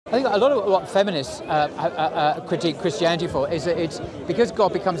I think a lot of what feminists critique Christianity for is that it's because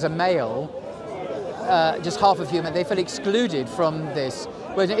God becomes a male, just half of human, they feel excluded from this.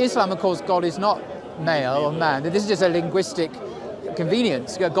 Whereas in Islam, of course, God is not male or man. This is just a linguistic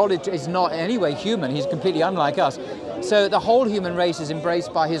convenience. God is not in any way human. He's completely unlike us. So the whole human race is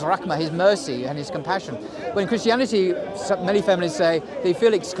embraced by his rahmah, his mercy and his compassion. When Christianity, many feminists say they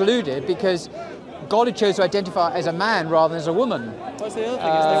feel excluded because God had chosen to identify as a man rather than as a woman. What's the other thing?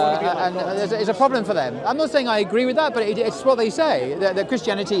 Is they want to be like God. There's a problem for them. I'm not saying I agree with that, but it's what they say, that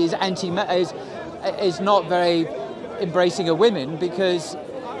Christianity is not very embracing of women because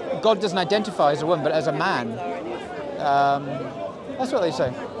God doesn't identify as a woman, but as a man. That's what they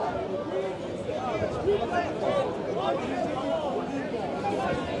say.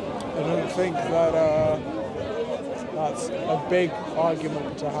 I don't think that that's a big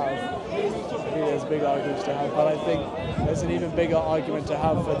argument to have. I think there's big arguments to have, but I think there's an even bigger argument to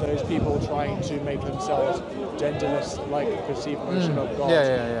have for those people trying to make themselves genderless, like a perceived version of God,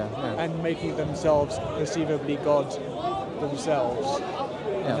 and making themselves perceivably God themselves,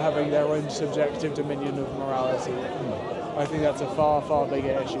 and having their own subjective dominion of morality. I think that's a far, far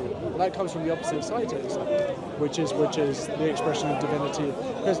bigger issue. And that comes from the opposite side to Islam, which is the expression of divinity.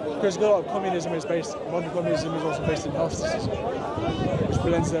 Because a lot of communism is based, modern communism is also based in Gnosticism,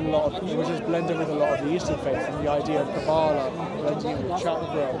 which is blended with a lot of the Eastern faith and the idea of Kabbalah, blending with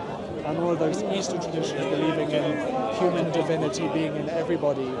chakra, and all of those Eastern traditions believing in human divinity being in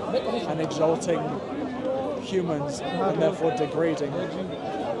everybody and exalting humans and therefore degrading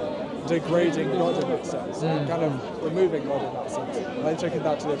God in that sense, kind of removing God in that sense. And they've taken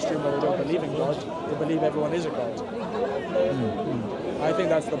that to the extreme where they don't believe in God, they believe everyone is a God. I think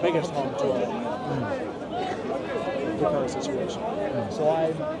that's the biggest harm to the current situation. So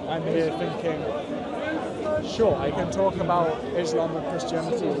I'm here thinking, sure, I can talk about Islam and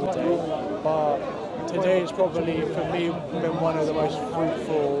Christianity all day, but today has probably, for me, been one of the most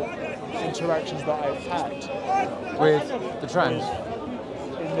fruitful interactions that I've had. With the trans?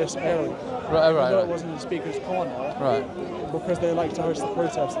 In this area. Right. It wasn't in the Speaker's Corner. Right. Because they like to host the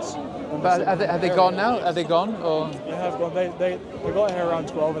protests. But have they gone now? Are they gone? Or? They have gone. They got here around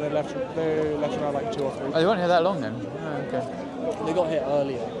 12 and they left around like 2 or 3. Oh, they weren't here that long then? Oh, okay. They got here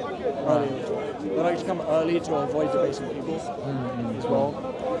earlier. They like to come early to avoid debating people as well.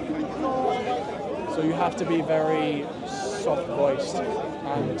 So you have to be very soft-voiced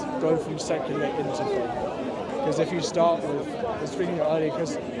and go from secular into faith. Because if you start with, I was speaking earlier,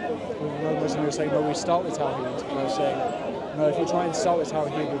 because another Muslim was saying, no, we start with Tawheed. And I was saying, no, if you try and start with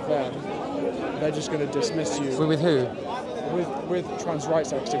Tawheed with them, they're just going to dismiss you. With who? With trans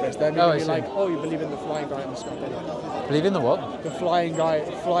rights activists. They're going to be like, oh, you believe in the flying guy in the sky. Believe in the what? The flying guy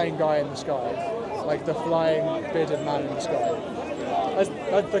in the sky. Like the flying bearded man in the sky.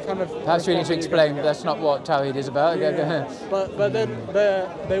 That's the kind of... Perhaps we need to explain that's not what Tawheed is about. Yeah. But then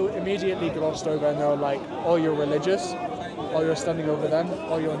they immediately glossed over and they were like, oh, you're religious, or you're standing over them,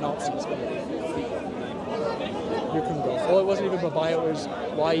 or you're Nazis. You can go. Or it wasn't even bye-bye, it was,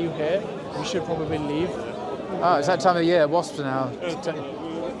 why are you here? You should probably leave. Oh, it's that time of year, wasps are now.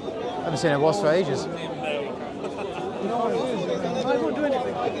 I haven't seen a wasp for ages. I won't do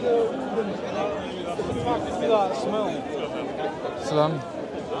anything. Salam.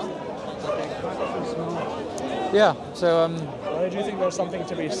 Yeah, so I do think there's something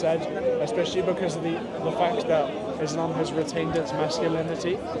to be said, especially because of the fact that Islam has retained its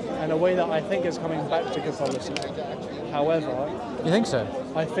masculinity in a way that I think is coming back to Catholicism. However, you think so?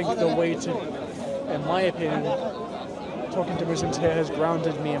 I think the way to, in my opinion, talking to Muslims here has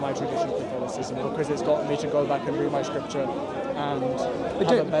grounded me in my traditional Catholicism because it's got me to go back and read my scripture and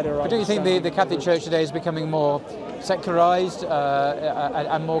have a better understanding. But don't you think the Catholic Church today is becoming more secularized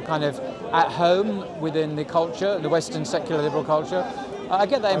and more kind of at home within the culture, the Western secular liberal culture? I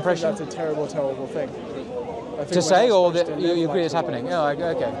get that impression. I think that's a terrible, terrible thing. To say, or that you agree it's happening? Oh,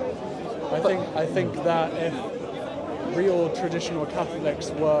 okay. I think that if real traditional Catholics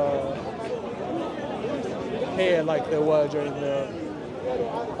were here like they were during the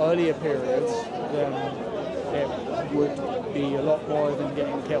earlier periods, then it would be a lot more than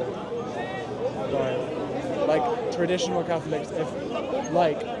getting killed. Like traditional Catholics,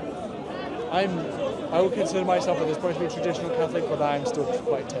 I would consider myself at this point to be traditional Catholic, but I'm still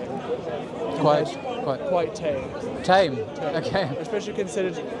quite tame. Quite tame. Tame. Okay. Especially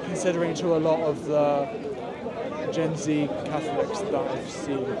considering to a lot of the Gen Z Catholics that I've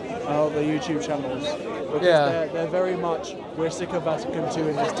seen and all the YouTube channels. Because they're very much, we're sick of Vatican II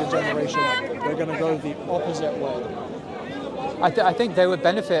in this degeneration. We're going to go the opposite way. I think they would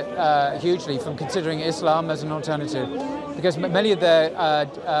benefit hugely from considering Islam as an alternative. because many of their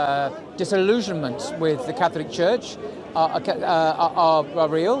disillusionments with the Catholic Church are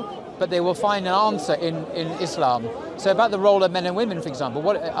real, but they will find an answer in Islam. So about the role of men and women, for example,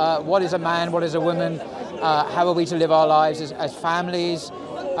 what is a man, what is a woman, how are we to live our lives as families,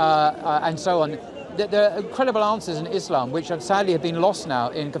 and so on. There are incredible answers in Islam, which sadly have been lost now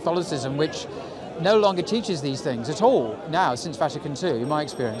in Catholicism, which no longer teaches these things at all now since Vatican II, in my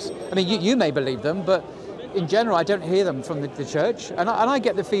experience. I mean, you may believe them, but in general, I don't hear them from the church, and I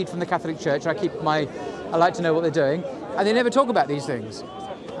get the feed from the Catholic Church. I like to know what they're doing, and they never talk about these things.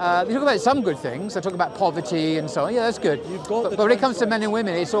 They talk about some good things. They talk about poverty and so on. Yeah, that's good. But when it comes to men and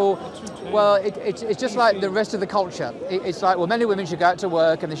women, it's all, well, it's just like the rest of the culture. It's like, well, men and women should go out to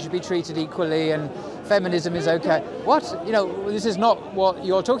work and they should be treated equally, and feminism is okay. What? You know, this is not what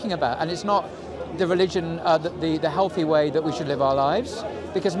you're talking about, and it's not the religion, the healthy way that we should live our lives,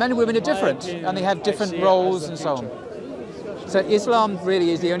 because men and women are different and they have different roles and so on. So Islam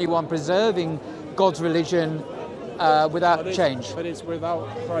really is the only one preserving God's religion without change. But it's without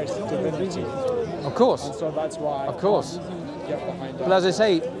Christ's divinity. Of course. And so that's why of course. Get behind that. But as I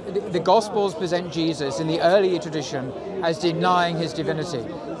say, the Gospels present Jesus in the earlier tradition as denying his divinity.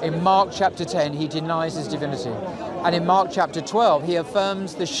 In Mark chapter 10, he denies his divinity. And in Mark chapter 12, he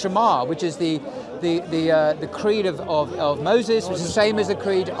affirms the Shema, which is the creed of Moses, which is the same as the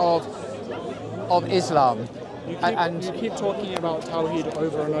creed of Islam. You keep talking about Tawheed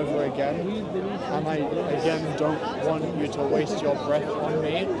over and over again, and I again don't want you to waste your breath on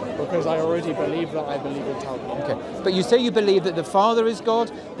me, because I already believe that I believe in Tawheed. Okay, but you say you believe that the Father is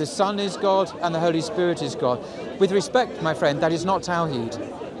God, the Son is God, and the Holy Spirit is God. With respect, my friend, that is not Tawheed.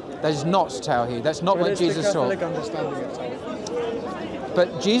 That is not Tawheed. That's not what Jesus taught. It's the Catholic understanding of Tawheed.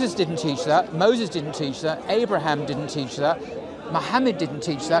 But Jesus didn't teach that. Moses didn't teach that. Abraham didn't teach that. Muhammad didn't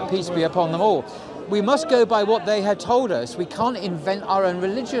teach that. Peace be upon them all. We must go by what they had told us. We can't invent our own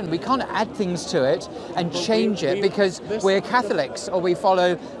religion. We can't add things to it and change it because we're Catholics or we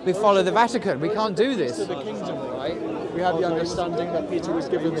follow the Vatican. We can't do this. To the kingdom, right? We have the understanding that Peter was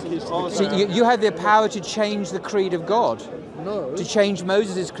given the keys to the kingdom. So you have the power to change the creed of God. No. To change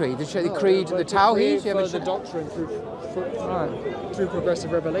Moses' creed, the creed, the Tawheed. The doctrine through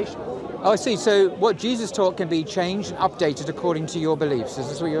progressive revelation. Oh, I see. So what Jesus taught can be changed and updated according to your beliefs. Is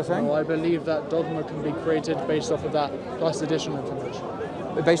this what you're saying? No, I believe that dogma can be created based off of that, plus additional information.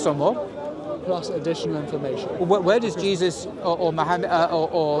 Based on what? Plus additional information. Well, where does Jesus or Muhammad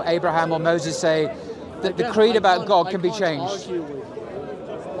or Abraham or Moses say that the creed about God can be changed? I can't argue with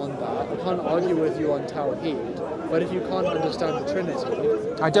you on that. I can't argue with you on Tawheed. But if you can't understand the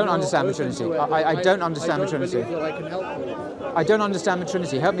Trinity... I don't understand the Trinity. I don't understand the Trinity. I don't believe that I can help you. I don't understand the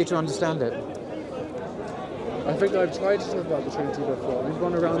Trinity. Help me to understand it. I think I've tried to talk about the Trinity before. We've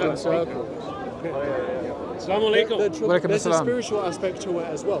gone around in circles. Assalamu alaikum. There's a spiritual aspect to it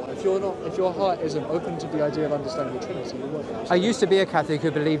as well. If your heart isn't open to the idea of understanding the Trinity, you won't. I used to be a Catholic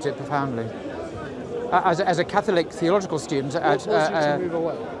who believed it profoundly. As a Catholic theological student... What caused you to move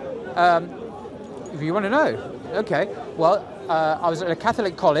away? If you want to know. Okay. Well, I was at a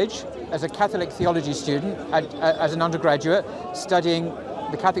Catholic college as a Catholic theology student as an undergraduate, studying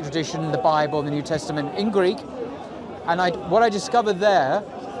the Catholic tradition, the Bible, the New Testament in Greek. And what I discovered there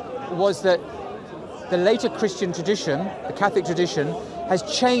was that the later Christian tradition, the Catholic tradition, has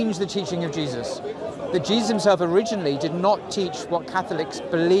changed the teaching of Jesus. That Jesus himself originally did not teach what Catholics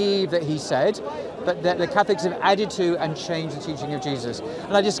believe that he said, but that the Catholics have added to and changed the teaching of Jesus.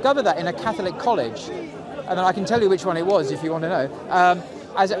 And I discovered that in a Catholic college. And I can tell you which one it was if you want to know.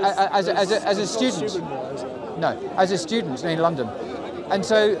 As a student. No, as a student in London. And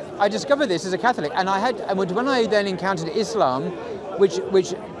so I discovered this as a Catholic. And when I then encountered Islam,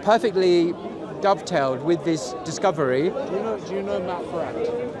 which perfectly dovetailed with this discovery. Do you know Matt Fratt?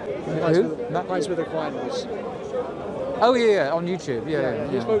 Who? Christ with Aquinas. Oh yeah, on YouTube. Yeah.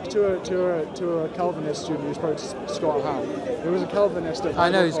 He spoke to a Calvinist student who spoke to Scott Howe. There was a Calvinist at I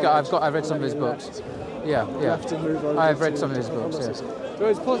know I've read some of his books. Yeah. I've read some of his books. Yeah. So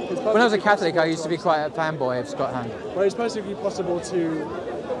it's when I was a Catholic, I used to be quite a fanboy of Scott Howe. Well, it's perfectly possible to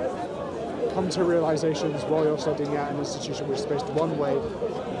come to realizations while you're studying at an institution which is based one way,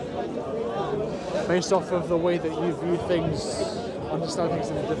 based off of the way that you view things, understand things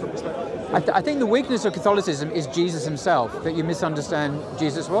in a different perspective. I think the weakness of Catholicism is Jesus himself, that you misunderstand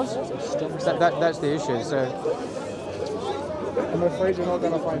Jesus was. That's the issue. So. I'm afraid you're not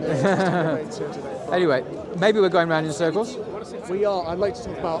going to find it today. Anyway, maybe we're going round in circles. We are. I'd like to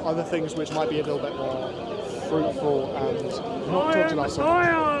talk about other things which might be a little bit more fruitful and not talked about so much.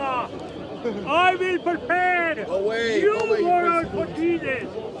 I will prepare you world for Jesus.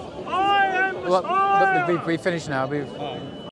 I am Messiah. Well, we finished now.